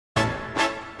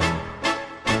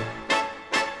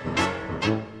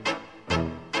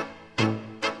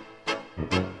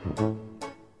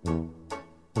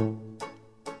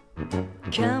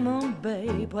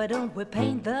Why don't we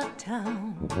paint the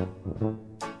town?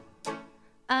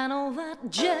 And all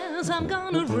that jazz, I'm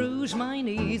gonna rouge my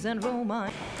knees and roll my...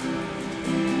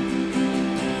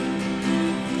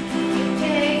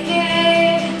 Take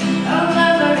it all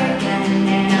over again,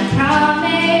 and I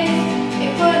promise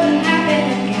it wouldn't happen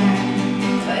again.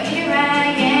 But here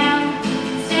I am,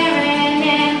 staring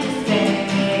into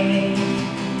space.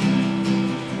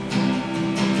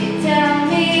 You tell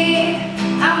me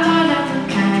I'm one of a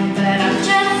kind, but I'm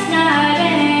just not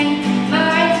in my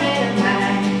right state of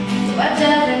mind. So why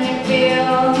doesn't it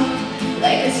feel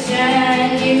like it's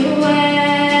genuine?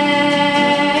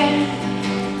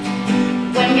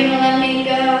 When gonna let me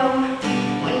go?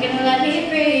 When gonna let me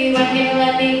free? When gonna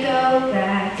let me go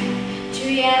back to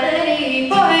reality?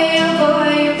 Boy, oh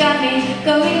boy, you got me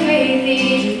going crazy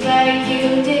just like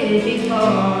you did before.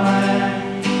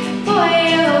 Boy,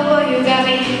 oh boy, you got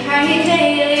me crying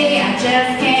daily. I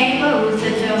just can't close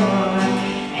the door.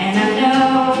 And I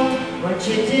know what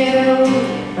you do,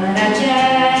 but I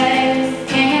just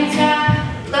can't stop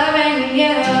loving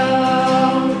you.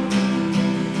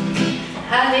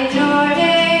 I've ignored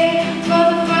it for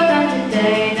the 400th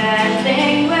day, that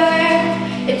thing where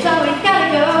it's always gotta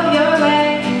go your way.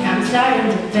 I'm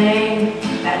starting to think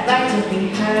I'd like to be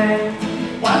heard.